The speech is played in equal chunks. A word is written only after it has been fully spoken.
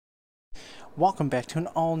Welcome back to an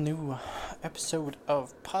all new episode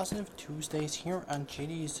of Positive Tuesdays here on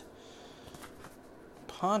JD's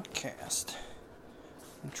podcast.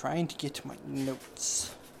 I'm trying to get to my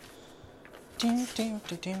notes.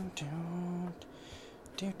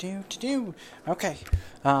 Okay,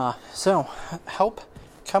 so help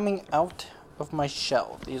coming out of my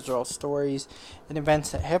shell. These are all stories and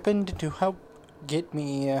events that happened to help get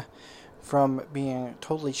me from being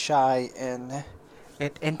totally shy and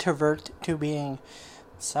an introvert to being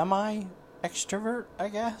semi-extrovert, I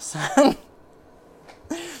guess.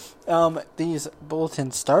 These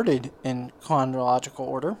bulletins started in chronological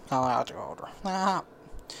order.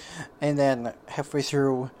 And then halfway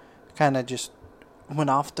through, kind of just went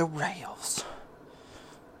off the rails.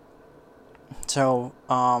 So,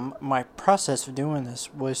 my process of doing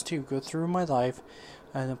this was to go through my life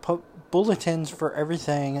and put bulletins for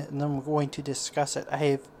everything, and then I'm going to discuss it. I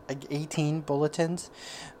have like 18 bulletins,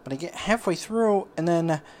 but I get halfway through, and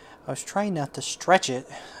then I was trying not to stretch it.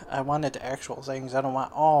 I wanted actual things. I don't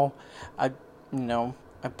want all. I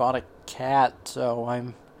bought a cat, so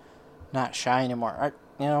I'm not shy anymore.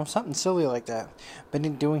 Something silly like that. But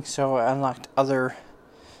in doing so, I unlocked other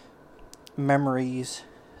memories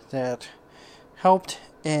that helped,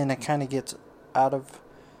 and it kind of gets out of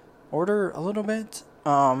order a little bit.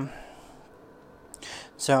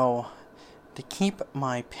 So to keep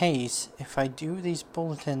my pace, if I do these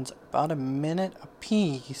bulletins about a minute a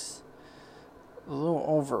piece, a little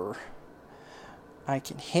over, I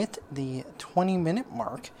can hit the 20-minute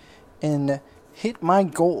mark and hit my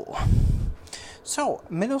goal. So,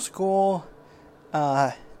 middle school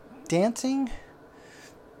dancing.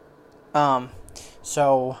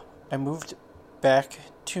 So I moved back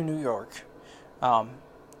to New York.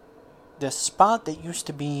 The spot that used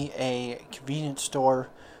to be a convenience store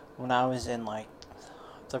when I was in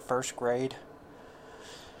the first grade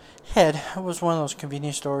was one of those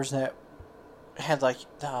convenience stores that had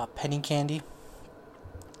penny candy.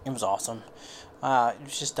 It was awesome. It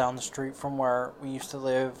was just down the street from where we used to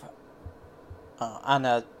live, on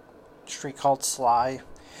a street called Sly.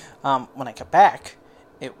 When I got back,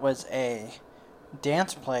 it was a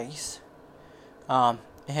dance place. It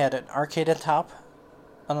had an arcade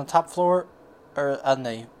on the top floor, or on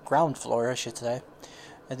the ground floor, I should say.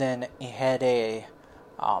 And then it had a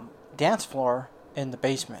dance floor in the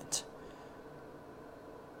basement.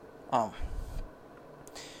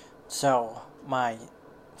 So my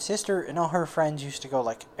sister and all her friends used to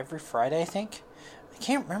go every Friday, I think. I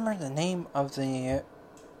can't remember the name of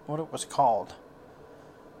what it was called.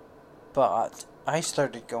 But I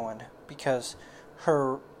started going because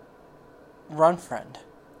her run friend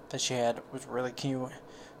that she had was really cute,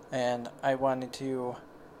 and I wanted to.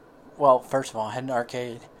 Well, first of all, I had an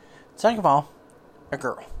arcade. Second of all, a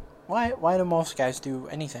girl. Why do most guys do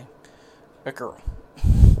anything? A girl.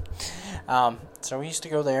 So we used to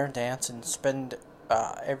go there and dance and spend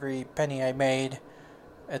every penny I made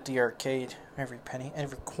at the arcade. Every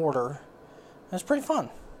quarter. It was pretty fun.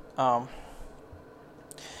 Got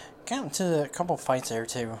into a couple fights there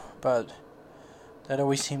too, but that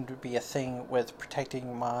always seemed to be a thing with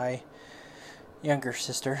protecting my younger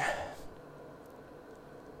sister.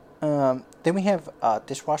 Then we have a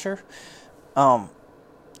dishwasher. My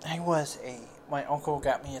uncle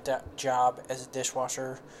got me a job as a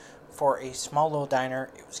dishwasher for a small little diner.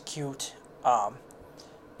 It was cute.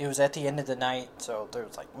 It was at the end of the night, so there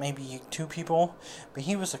was maybe 2 people, but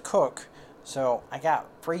he was a cook, so I got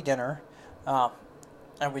free dinner. I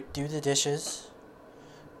would do the dishes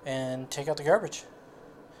and take out the garbage.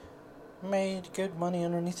 Made good money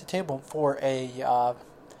underneath the table for a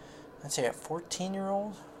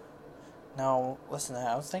 14-year-old. No, listen to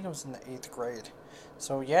that. I was thinking it was in the 8th grade.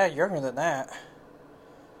 So, yeah, younger than that.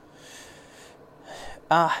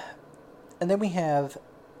 And then we have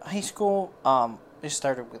high school. We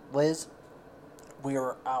started with Liz. We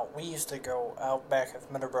used to go out back of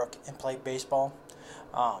Meadowbrook and play baseball.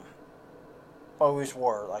 Always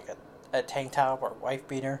wore a tank top or wife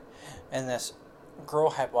beater. And this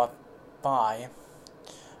girl had walked by,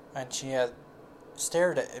 and she had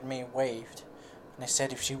stared at me, waved. And I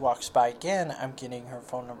said, if she walks by again, I'm getting her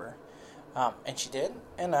phone number. And she did,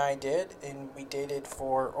 and I did, and we dated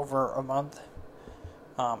for over a month.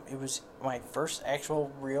 It was my first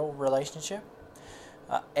actual real relationship.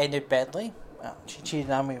 Ended badly. She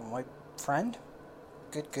cheated on me with my friend.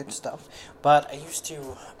 Good stuff. But I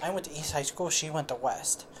went to East High School, she went to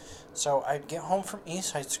West. So I'd get home from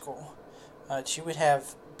East High School. She would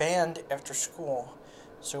have band after school.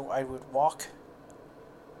 So I would walk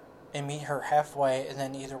and meet her halfway, and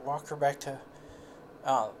then either walk her back to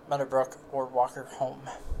Meadowbrook or walk her home.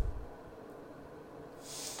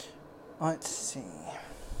 let's see.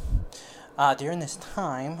 During this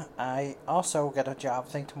time, I also got a job.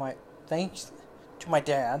 Thanks to my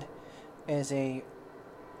dad, as a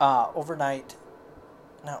night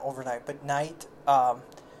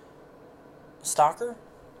stalker.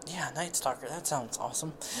 Yeah, night stalker. That sounds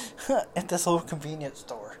awesome. At this little convenience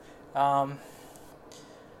store. I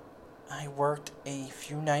worked a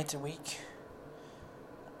few nights a week.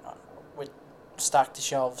 Would stock the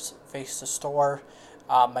shelves, face the store.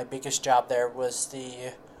 My biggest job there was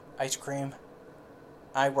the ice cream.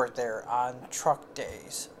 I worked there on truck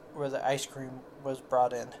days where the ice cream was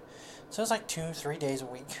brought in. So it was like 2-3 days a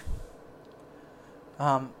week.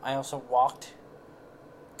 I also walked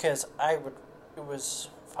because it was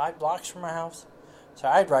 5 blocks from my house. So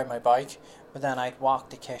I'd ride my bike, but then I'd walk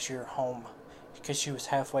the cashier home because she was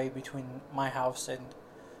halfway between my house and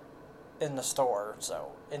in the store.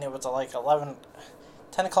 So, and it was like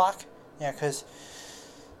 10 o'clock. Yeah, because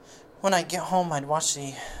when I get home, I'd watch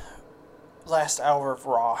the last hour of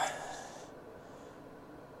Raw.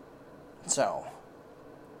 So,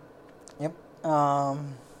 yep.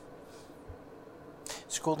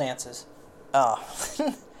 School dances.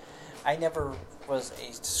 I never was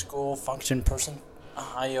a school function person.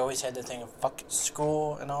 I always had the thing of fuck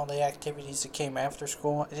school and all the activities that came after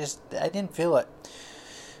school. I didn't feel it.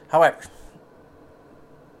 However,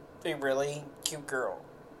 a really cute girl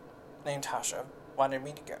named Tasha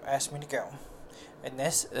asked me to go. And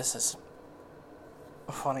this is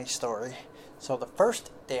a funny story. So the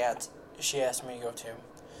first dance she asked me to go to,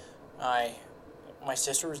 my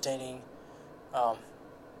sister was dating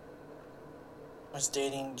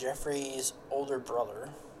Jeffrey's older brother,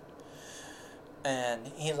 and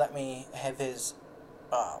he let me have his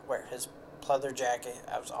wear his pleather jacket.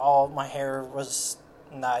 My hair was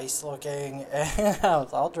nice looking, and I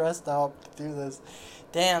was all dressed up to do this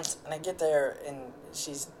dance. And I get there, and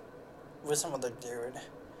she's with some other dude.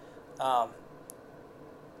 I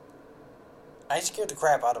scared the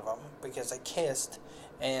crap out of him because I kissed,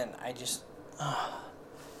 and I guess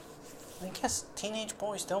teenage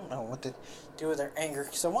boys don't know what to do with their anger,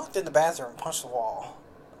 because I walked in the bathroom and punched the wall.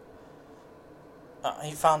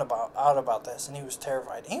 He found out about this, and he was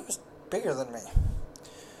terrified. He was bigger than me.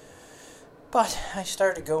 But I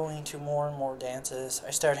started going to more and more dances.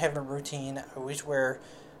 I started having a routine. I always wear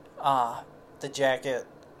the jacket,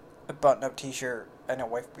 a button-up t-shirt, and a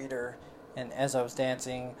wife beater. And as I was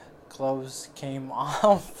dancing, clothes came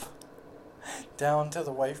off down to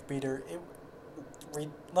the wife beater.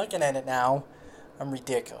 Looking at it now, I'm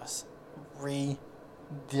ridiculous.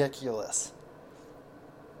 Ridiculous.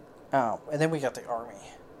 And then we got the army.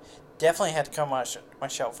 Definitely had to come on my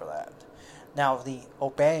shell for that. Now, the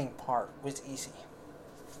obeying part was easy.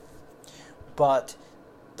 But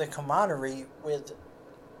the camaraderie with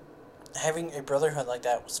having a brotherhood like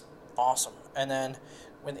that was awesome. And then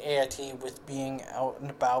with AIT, with being out and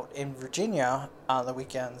about in Virginia on the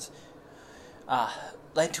weekends,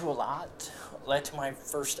 led to a lot. Led to my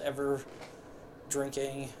first ever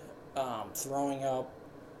drinking, throwing up,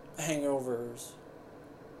 hangovers,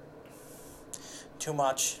 too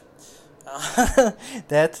much.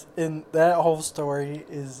 That whole story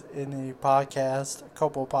is in a podcast, a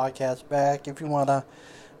couple of podcasts back. If you wanna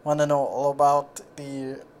know all about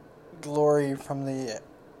the glory from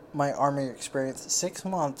my army experience, 6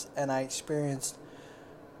 months, and I experienced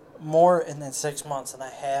more in that 6 months than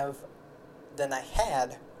I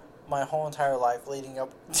had my whole entire life leading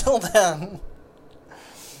up till then.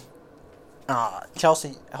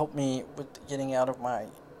 Chelsea helped me with getting out of my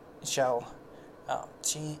shell.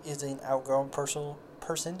 She is an outgoing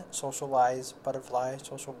person, social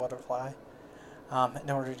butterfly. In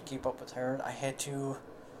order to keep up with her, I had to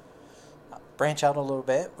branch out a little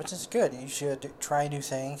bit, which is good. You should try new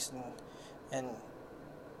things and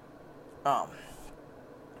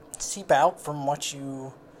seep out from what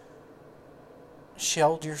you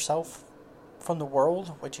shelled yourself from the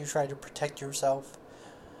world, what you try to protect yourself.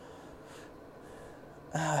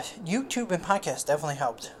 YouTube and podcasts definitely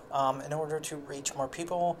helped. In order to reach more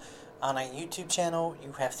people on a YouTube channel,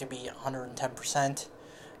 you have to be 110%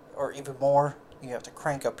 or even more. You have to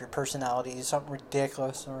crank up your personality, something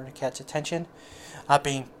ridiculous in order to catch attention.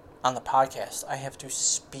 Being on the podcast, I have to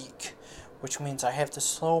speak, which means I have to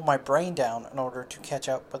slow my brain down in order to catch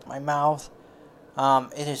up with my mouth.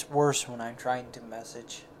 It is worse when I'm trying to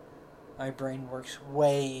message. My brain works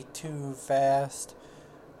way too fast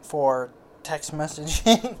for text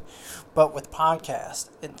messaging. But with podcast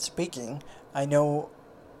and speaking, I know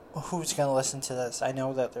who's going to listen to this. I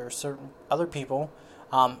know that there are certain other people.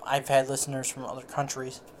 I've had listeners from other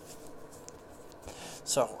countries.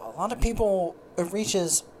 So a lot of people, it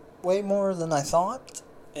reaches way more than I thought.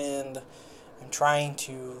 and I'm trying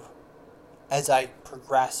to, as I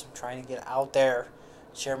progress, I'm trying to get out there,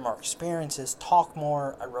 share more experiences, talk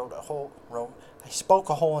more. I spoke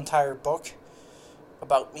a whole entire book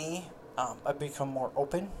about me. I've become more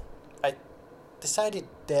open. I decided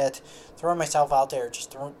that throwing myself out there,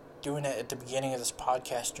 doing it at the beginning of this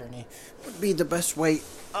podcast journey, would be the best way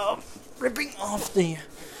of ripping off the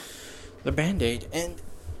Band-Aid, and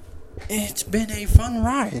it's been a fun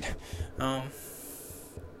ride.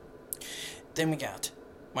 Then we got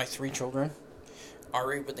my 3 children,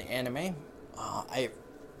 Ari with the anime. I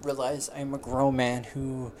realize I'm a grown man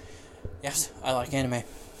who, yes, I like anime.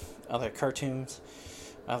 I like cartoons.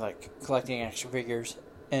 I like collecting action figures.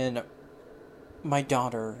 And my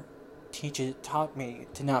daughter taught me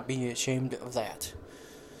to not be ashamed of that.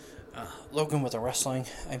 Logan with the wrestling.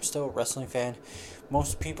 I'm still a wrestling fan.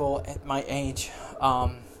 Most people at my age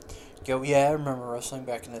go, yeah, I remember wrestling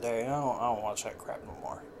back in the day. I don't watch that crap no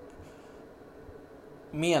more.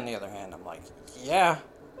 Me, on the other hand, I'm like, yeah,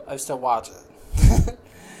 I still watch it.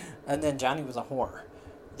 And then Johnny was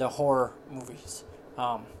the horror movies.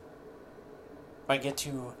 I get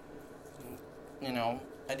to,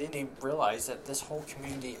 I didn't even realize that this whole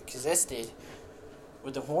community existed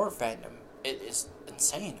with the horror fandom. It is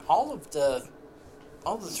insane. All the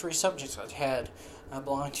 3 subjects I've had, I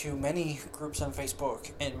belong to many groups on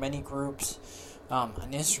Facebook and many groups on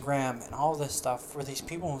Instagram and all this stuff for these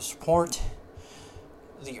people who support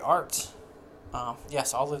the arts.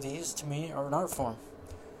 Yes, all of these to me are an art form.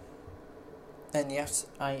 And yes,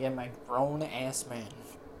 I am a grown-ass man.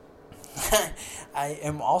 I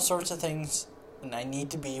am all sorts of things, and I need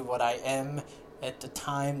to be what I am at the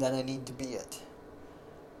time that I need to be it.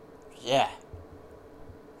 Yeah.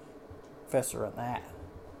 Faster on that.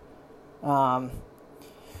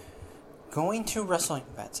 Going to wrestling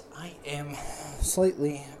events. I am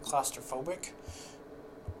slightly claustrophobic.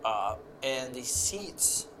 And the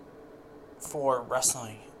seats for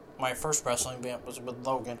wrestling, my first wrestling event was with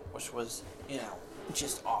Logan, which was,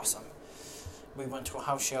 just awesome. We went to a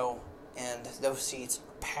house show, and those seats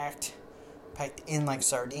were packed in like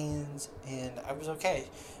sardines, and I was okay.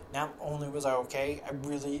 Not only was I okay, I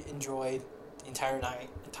really enjoyed the entire night.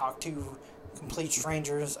 I talked to complete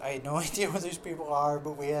strangers. I had no idea who these people are,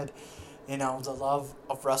 but we had, the love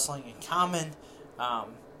of wrestling in common.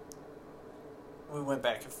 We went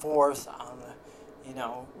back and forth on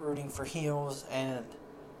rooting for heels and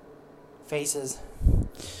faces.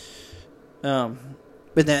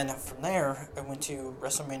 But then from there, I went to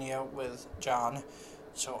WrestleMania with John.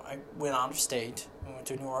 So I went out of state. We went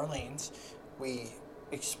to New Orleans. We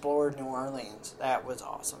explored New Orleans. That was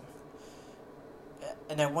awesome.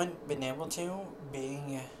 And I wouldn't been able to,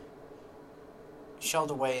 being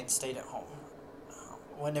shelled away and stayed at home.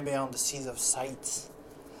 Wouldn't have been able to see those sights.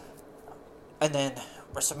 And then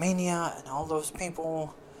WrestleMania and all those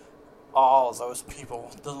people,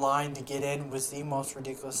 the line to get in was the most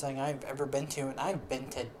ridiculous thing I've ever been to, and I've been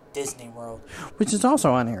to Disney World, which is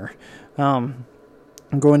also on here.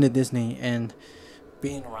 Going to Disney and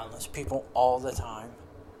being around those people all the time.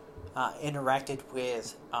 Interacted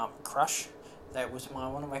with Crush. That was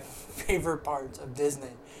one of my favorite parts of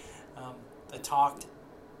Disney. I talked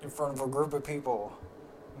in front of a group of people.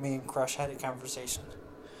 Me and Crush had a conversation.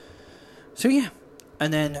 So yeah,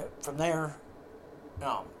 and then from there,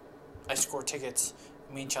 I scored tickets.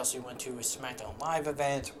 Me and Chelsea went to a SmackDown Live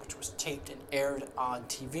event, which was taped and aired on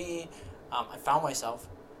TV. I found myself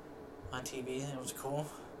on TV, and it was cool.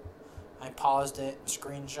 I paused it,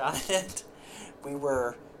 screenshotted it. We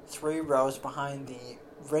were 3 rows behind the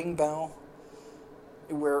ring bell.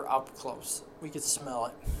 We were up close. We could smell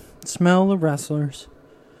it. Smell the wrestlers.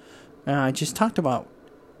 I just talked about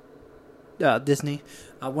Disney.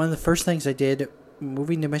 One of the first things I did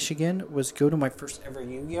moving to Michigan was go to my first ever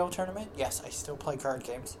Yu-Gi-Oh tournament. Yes, I still play card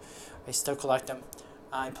games. I still collect them.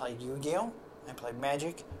 I played Yu-Gi-Oh. I played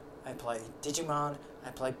Magic. I played Digimon. I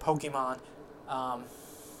played Pokemon.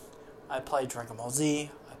 I played Dragon Ball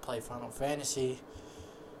Z. I played Final Fantasy.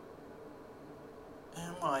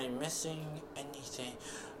 Am I missing anything?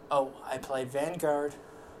 Oh, I played Vanguard.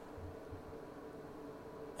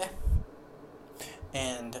 Yeah.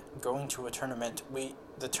 And going to a tournament,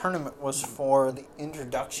 the tournament was for the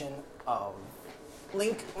introduction of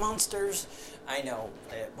Link monsters. I know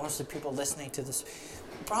that most of the people listening to this,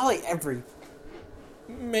 probably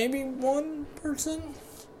maybe one person,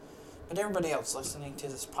 but everybody else listening to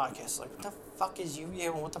this podcast, like, what the fuck is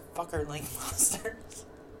Yu-Gi-Oh? What the fuck are Link monsters?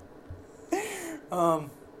 But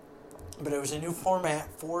it was a new format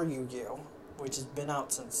for Yu-Gi-Oh, which has been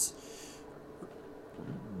out since,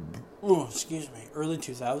 early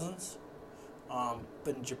 2000s.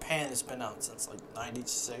 But in Japan, it's been out since like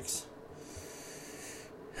 '96.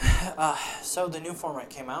 So the new format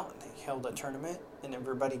came out. They held a tournament, and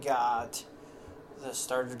everybody got the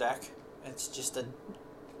starter deck. It's just a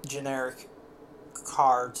generic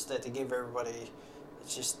cards that they give everybody.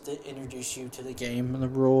 It's just to introduce you to the game and the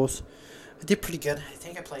rules. I did pretty good. I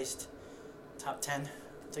think I placed top 10.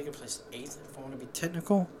 I think I placed 8th if I want to be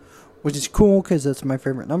technical, which is cool because that's my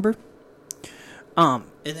favorite number. And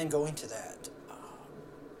then going to that,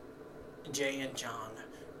 Jay and John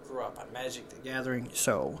grew up on Magic the Gathering,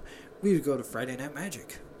 so we would go to Friday Night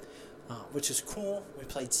Magic, which is cool. We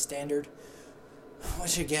played Standard,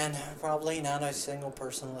 which again, probably not a single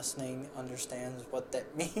person listening understands what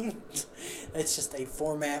that means. It's just a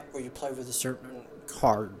format where you play with a certain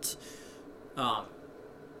cards.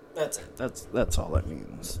 That's it. That's all that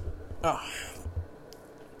means.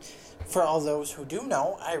 For all those who do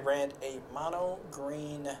know, I ran a mono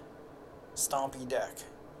green Stompy deck,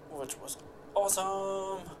 which was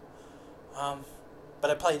awesome.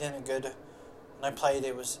 But I played in a good. When I played,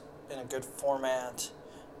 it was in a good format.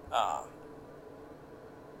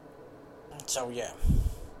 So yeah.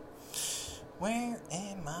 Where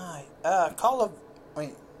am I? Call of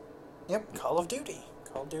Duty.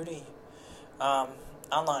 Call of Duty.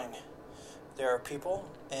 Online. There are people,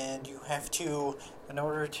 and you have to, in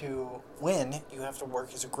order to win, you have to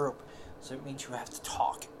work as a group. So it means you have to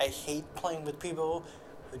talk. I hate playing with people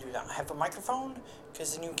who do not have a microphone,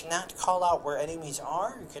 because then you cannot call out where enemies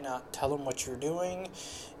are, you cannot tell them what you're doing,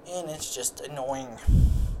 and it's just annoying.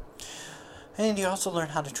 And you also learn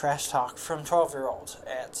how to trash talk from 12-year-olds.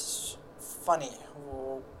 It's funny. Who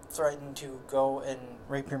will threaten to go and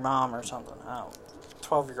rape your mom or something.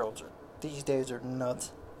 12-year-olds these days are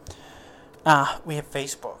nuts. We have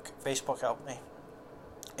Facebook. Facebook helped me.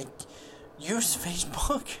 I use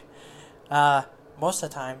Facebook most of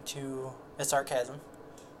the time it's sarcasm.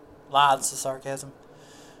 Lots of sarcasm.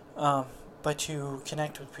 But to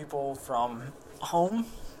connect with people from home.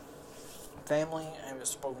 Family I haven't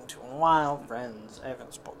spoken to in a while. Friends I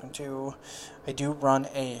haven't spoken to. I do run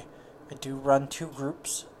 2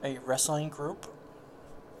 groups, a wrestling group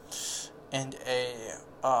and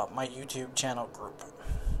my YouTube channel group.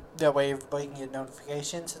 That way everybody can get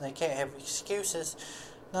notifications and they can't have excuses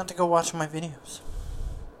not to go watch my videos.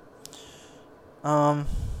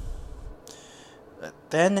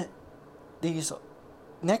 Then these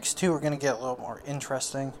next 2 are going to get a little more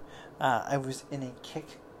interesting. I was in a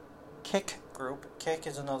Kik group. Kik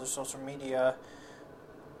is another social media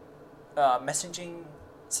messaging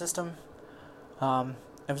system. I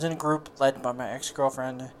was in a group led by my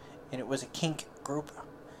ex-girlfriend, and it was a kink group.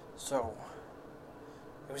 So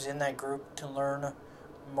I was in that group to learn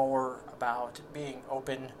more about being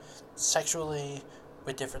open sexually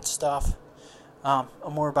with different stuff,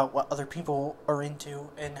 more about what other people are into,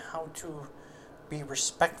 and how to be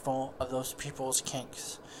respectful of those people's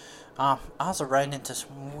kinks. I also ran into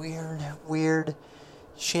some weird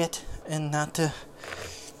shit, and not to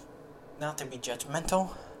be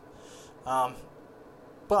judgmental.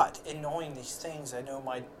 But in knowing these things, I know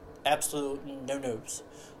my absolute no-nos.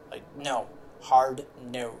 Like, no. Hard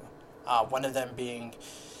no. One of them being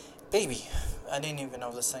baby. I didn't even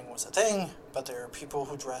know this thing was a thing, but there are people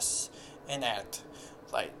who dress and act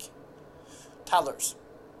like toddlers.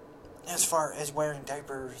 As far as wearing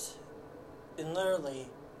diapers and literally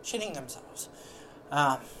shitting themselves.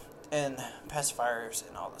 And pacifiers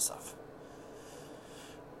and all this stuff.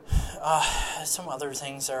 Some other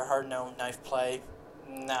things are hard no. Knife play.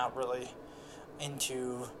 Not really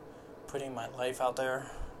into putting my life out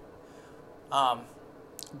there.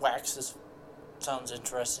 Wax sounds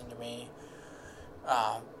interesting to me.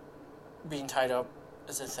 Being tied up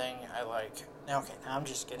is a thing I like. Okay, now I'm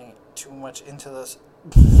just getting too much into this.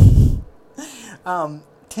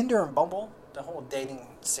 Tinder and Bumble, the whole dating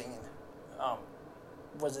scene,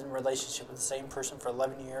 was in a relationship with the same person for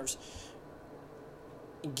 11 years.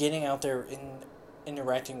 Getting out there and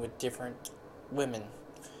interacting with different women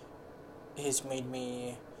has made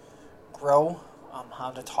me grow,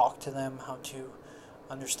 how to talk to them, how to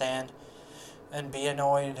understand, and be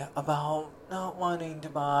annoyed about not wanting to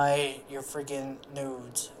buy your friggin'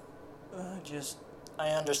 nudes. I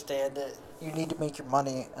understand that you need to make your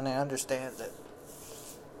money, and I understand that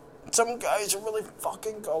some guys are really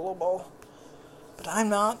fucking gullible, but I'm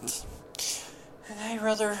not. And I'd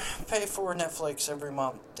rather pay for Netflix every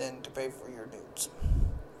month than to pay for your nudes.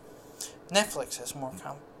 Netflix has more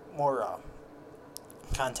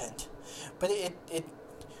content, but it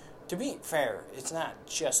to be fair, it's not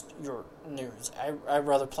just your nudes. I'd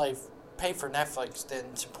rather pay for Netflix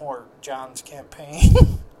than support John's campaign.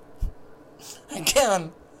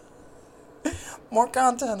 Again, More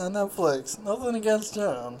content on Netflix. Nothing against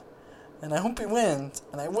John. And I hope he wins.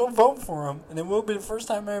 And I will vote for him. And it will be the first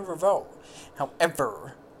time I ever vote.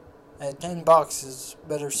 However, at $10 is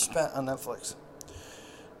better spent on Netflix.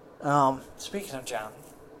 Speaking of John,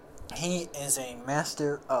 he is a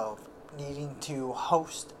master of needing to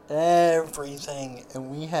host everything.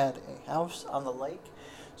 And we had a house on the lake.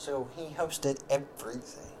 So he hosted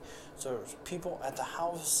everything. So there's people at the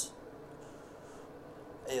house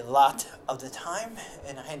a lot of the time,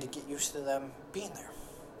 and I had to get used to them being there.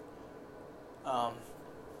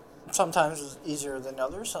 Sometimes it was easier than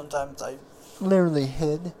others. Sometimes I literally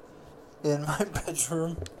hid in my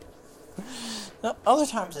bedroom. Other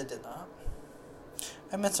times I did not.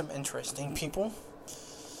 I met some interesting people.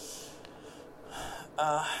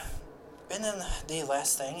 And then the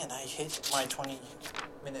last thing, and I hit my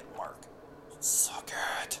 20-minute mark. So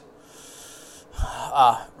good.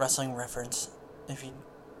 Wrestling reference.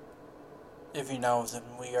 If you know, then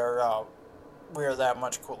we are that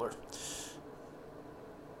much cooler.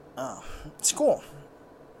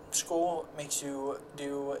 School makes you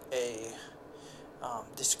do a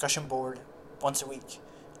discussion board once a week.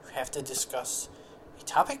 You have to discuss a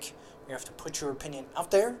topic. You have to put your opinion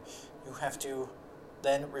out there. You have to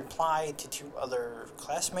then reply to 2 other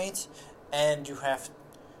classmates, and you have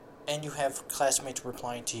classmates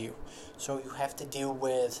replying to you. So you have to deal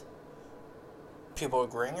with people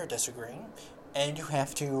agreeing or disagreeing, and you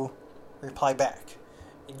have to reply back.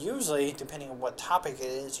 And usually, depending on what topic it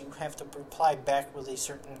is, you have to reply back with a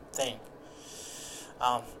certain thing.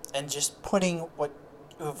 And just putting what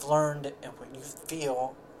you have learned and what you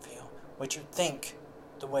feel, what you think,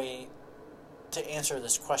 the way to answer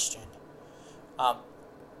this question.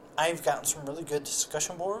 I've gotten some really good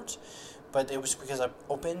discussion boards, but it was because I'm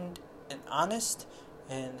open and honest,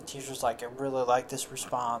 and the teacher's like, I really like this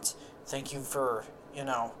response. Thank you for,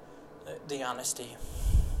 the honesty.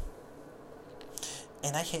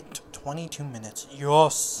 And I hit 22 minutes.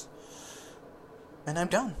 Yes! And I'm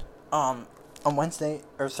done. On Wednesday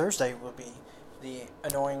or Thursday will be the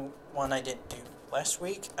annoying one I didn't do last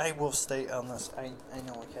week. I will stay on this. I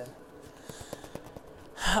know I can.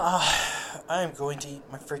 I'm going to eat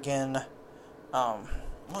my friggin',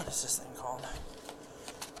 what is this thing called?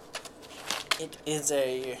 It is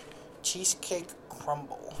a cheesecake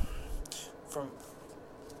crumble from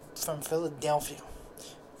Philadelphia.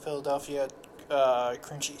 Philadelphia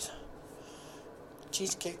cream cheese.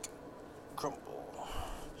 Cheesecake crumble.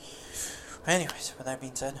 Anyways, with that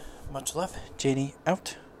being said, much love. JD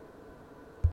out.